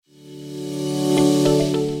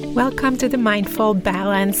Welcome to the Mindful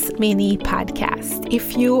Balance mini podcast.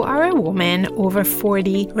 If you are a woman over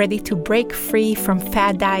 40, ready to break free from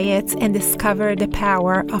fad diets and discover the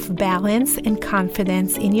power of balance and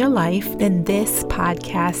confidence in your life, then this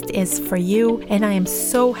podcast is for you, and I am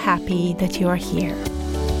so happy that you are here.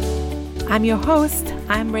 I'm your host.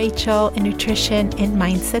 I'm Rachel, a nutrition and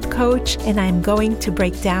mindset coach, and I'm going to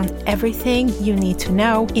break down everything you need to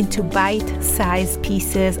know into bite-sized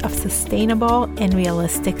pieces of sustainable and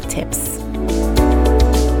realistic tips.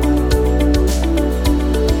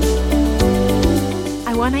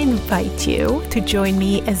 I want to invite you to join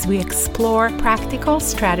me as we explore practical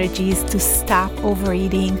strategies to stop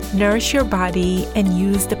overeating, nourish your body, and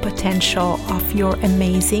use the potential of your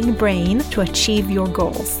amazing brain to achieve your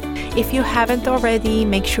goals. If you haven't already,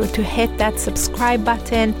 make sure to hit that subscribe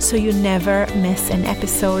button so you never miss an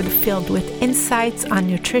episode filled with insights on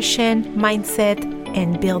nutrition, mindset,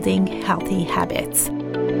 and building healthy habits.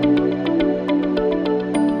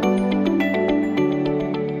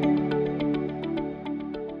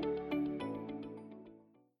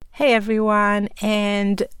 Hey everyone,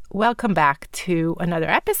 and welcome back to another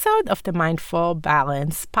episode of the Mindful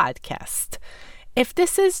Balance podcast. If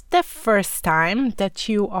this is the first time that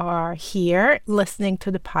you are here listening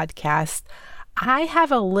to the podcast, I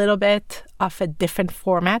have a little bit of a different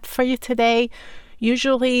format for you today.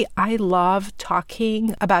 Usually, I love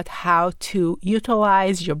talking about how to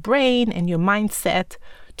utilize your brain and your mindset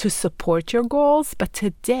to support your goals, but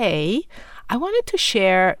today, I wanted to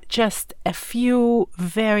share just a few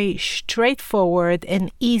very straightforward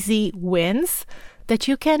and easy wins that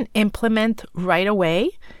you can implement right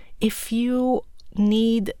away if you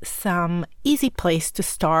need some easy place to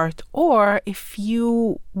start or if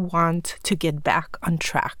you want to get back on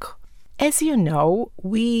track. As you know,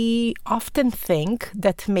 we often think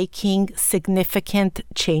that making significant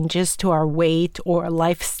changes to our weight or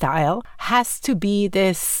lifestyle has to be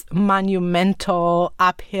this monumental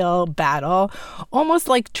uphill battle, almost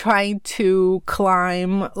like trying to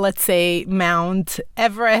climb, let's say, Mount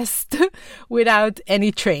Everest without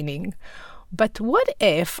any training. But what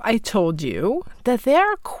if I told you that there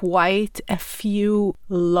are quite a few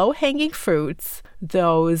low-hanging fruits,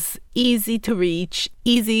 those easy to reach,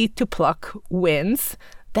 easy to pluck wins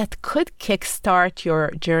that could kickstart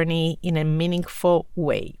your journey in a meaningful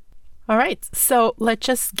way? All right, so let's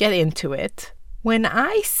just get into it. When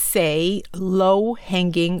I say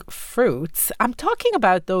low-hanging fruits, I'm talking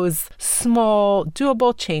about those small,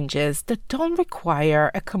 doable changes that don't require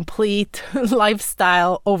a complete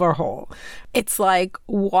lifestyle overhaul. It's like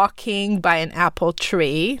walking by an apple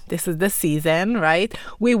tree. This is the season, right?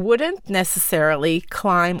 We wouldn't necessarily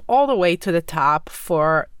climb all the way to the top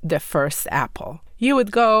for the first apple. You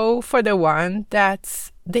would go for the one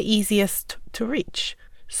that's the easiest to reach.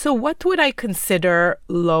 So what would I consider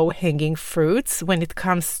low-hanging fruits when it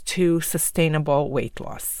comes to sustainable weight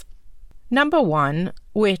loss? Number one,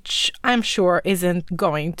 which I'm sure isn't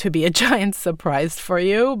going to be a giant surprise for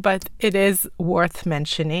you, but it is worth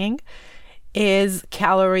mentioning, is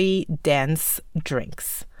calorie-dense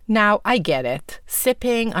drinks. Now, I get it.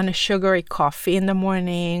 Sipping on a sugary coffee in the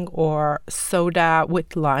morning or soda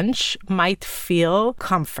with lunch might feel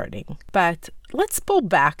comforting, but let's pull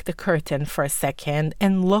back the curtain for a second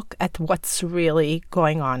and look at what's really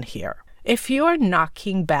going on here. If you are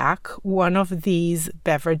knocking back one of these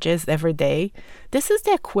beverages every day, this is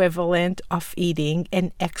the equivalent of eating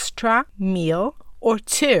an extra meal or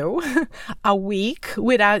two a week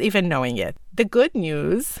without even knowing it. The good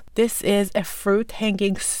news, this is a fruit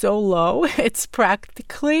hanging so low, it's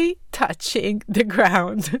practically touching the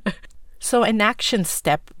ground. So an action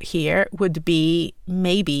step here would be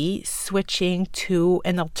maybe switching to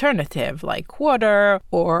an alternative like water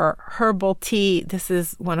or herbal tea. This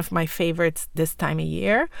is one of my favorites this time of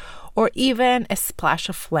year. Or even a splash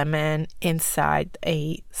of lemon inside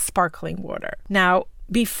a sparkling water. Now,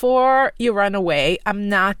 before you run away, I'm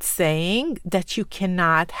not saying that you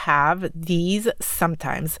cannot have these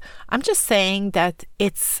sometimes. I'm just saying that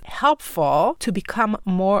it's helpful to become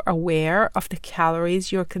more aware of the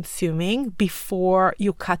calories you're consuming before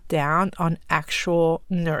you cut down on actual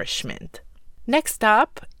nourishment. Next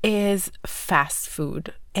up is fast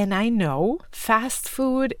food. And I know fast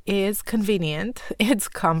food is convenient, it's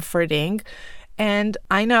comforting, and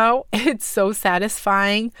I know it's so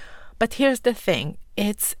satisfying. But here's the thing.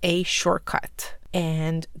 It's a shortcut,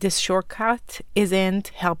 and this shortcut isn't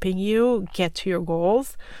helping you get to your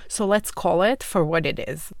goals, so let's call it for what it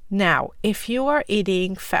is. Now, if you are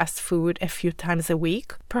eating fast food a few times a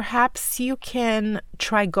week, perhaps you can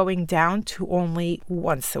try going down to only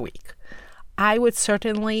once a week. I would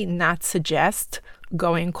certainly not suggest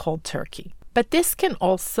going cold turkey. But this can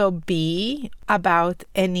also be about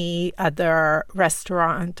any other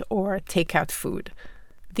restaurant or takeout food.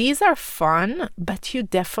 These are fun, but you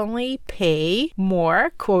definitely pay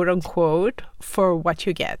more, quote unquote, for what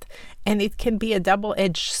you get. And it can be a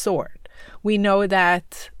double-edged sword. We know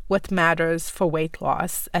that what matters for weight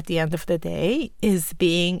loss at the end of the day is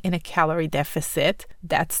being in a calorie deficit.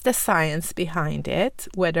 That's the science behind it,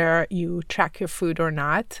 whether you track your food or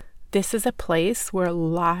not. This is a place where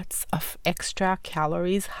lots of extra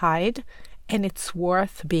calories hide, and it's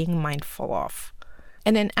worth being mindful of.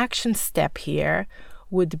 And an action step here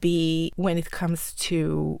would be, when it comes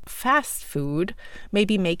to fast food,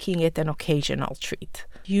 maybe making it an occasional treat.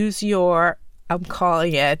 Use your, I'm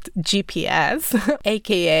calling it GPS,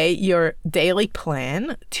 aka your daily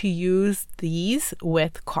plan, to use these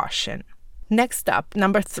with caution. Next up,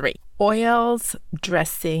 number 3, oils,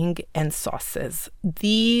 dressing, and sauces.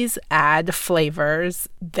 These add flavors.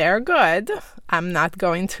 They're good. I'm not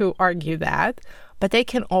going to argue that. But they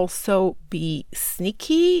can also be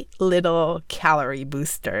sneaky little calorie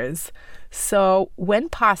boosters. So when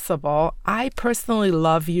possible, I personally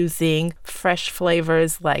love using fresh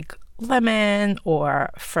flavors like lemon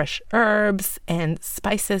or fresh herbs and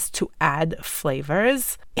spices to add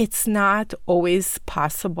flavors. It's not always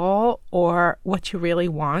possible or what you really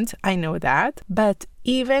want, I know that. But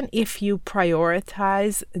even if you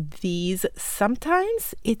prioritize these,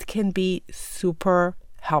 sometimes it can be super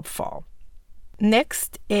helpful.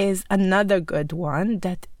 Next is another good one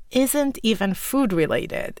that isn't even food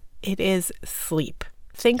related. It is sleep.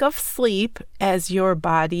 Think of sleep as your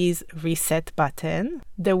body's reset button.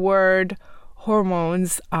 The word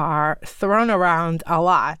hormones are thrown around a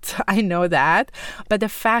lot. I know that. But the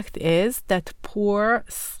fact is that poor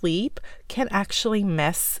sleep can actually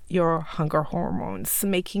mess your hunger hormones,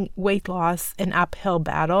 making weight loss an uphill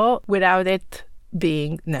battle without it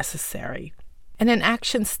being necessary. And an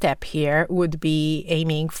action step here would be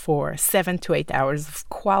aiming for 7 to 8 hours of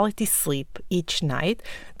quality sleep each night.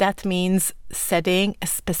 That means setting a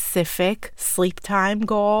specific sleep time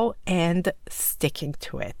goal and sticking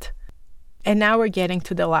to it. And now we're getting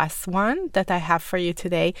to the last one that I have for you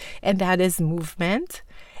today, and that is movement.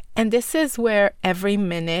 And this is where every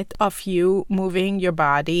minute of you moving your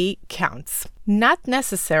body counts. Not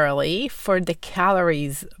necessarily for the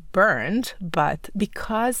calories burned, but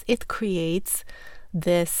because it creates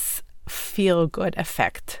this feel-good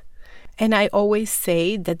effect. And I always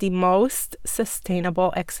say that the most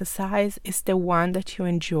sustainable exercise is the one that you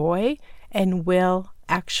enjoy and will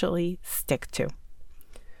actually stick to.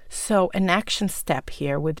 So an action step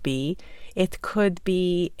here would be, it could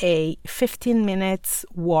be a 15 minutes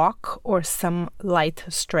walk or some light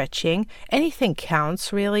stretching. Anything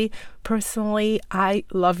counts, really. Personally, I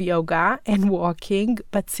love yoga and walking,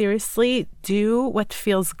 but seriously, do what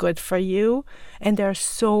feels good for you. And there are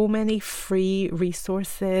so many free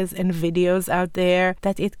resources and videos out there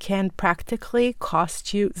that it can practically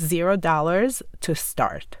cost you $0 to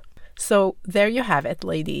start. So there you have it,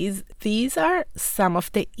 ladies. These are some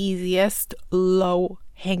of the easiest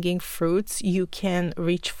low-hanging fruits you can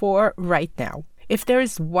reach for right now. If there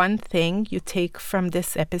is one thing you take from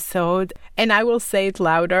this episode, and I will say it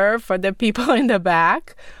louder for the people in the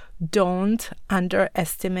back, don't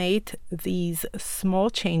underestimate these small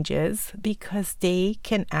changes because they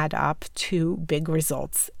can add up to big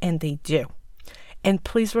results, and they do. And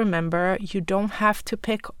please remember, you don't have to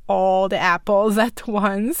pick all the apples at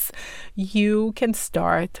once. You can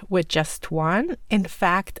start with just one. In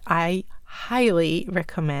fact, I highly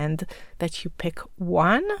recommend that you pick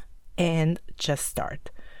one and just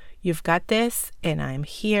start. You've got this, and I'm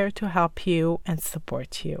here to help you and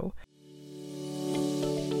support you.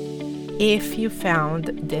 If you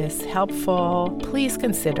found this helpful, please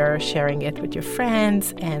consider sharing it with your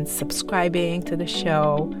friends and subscribing to the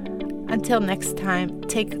show. Until next time,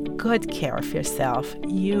 take good care of yourself.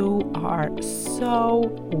 You are so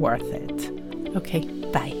worth it. Okay,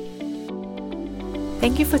 bye.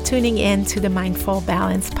 Thank you for tuning in to the Mindful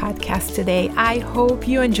Balance podcast today. I hope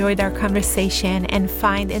you enjoyed our conversation and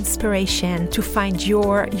find inspiration to find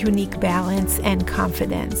your unique balance and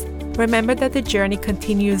confidence. Remember that the journey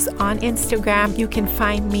continues on Instagram. You can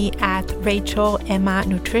find me at Rachel Emma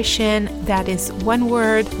Nutrition. That is one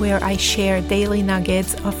word, where I share daily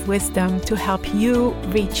nuggets of wisdom to help you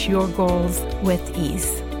reach your goals with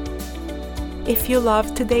ease. If you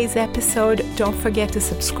loved today's episode, don't forget to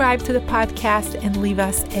subscribe to the podcast and leave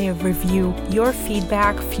us a review. Your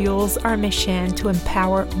feedback fuels our mission to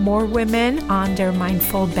empower more women on their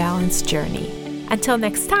mindful balance journey. Until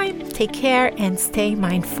next time, take care and stay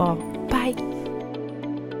mindful. Bye.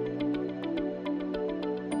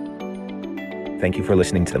 Thank you for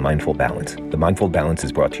listening to The Mindful Balance. The Mindful Balance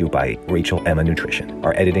is brought to you by Rachel Emma Nutrition.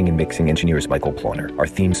 Our editing and mixing engineer is Michael Plauner. Our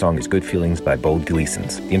theme song is Good Feelings by Bo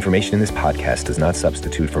Gleasons. The information in this podcast does not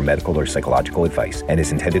substitute for medical or psychological advice and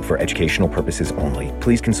is intended for educational purposes only.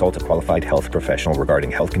 Please consult a qualified health professional regarding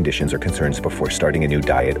health conditions or concerns before starting a new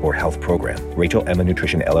diet or health program. Rachel Emma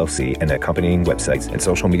Nutrition LLC and accompanying websites and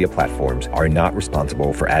social media platforms are not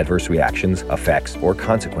responsible for adverse reactions, effects, or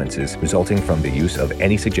consequences resulting from the use of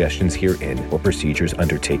any suggestions herein or procedures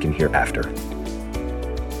undertaken hereafter.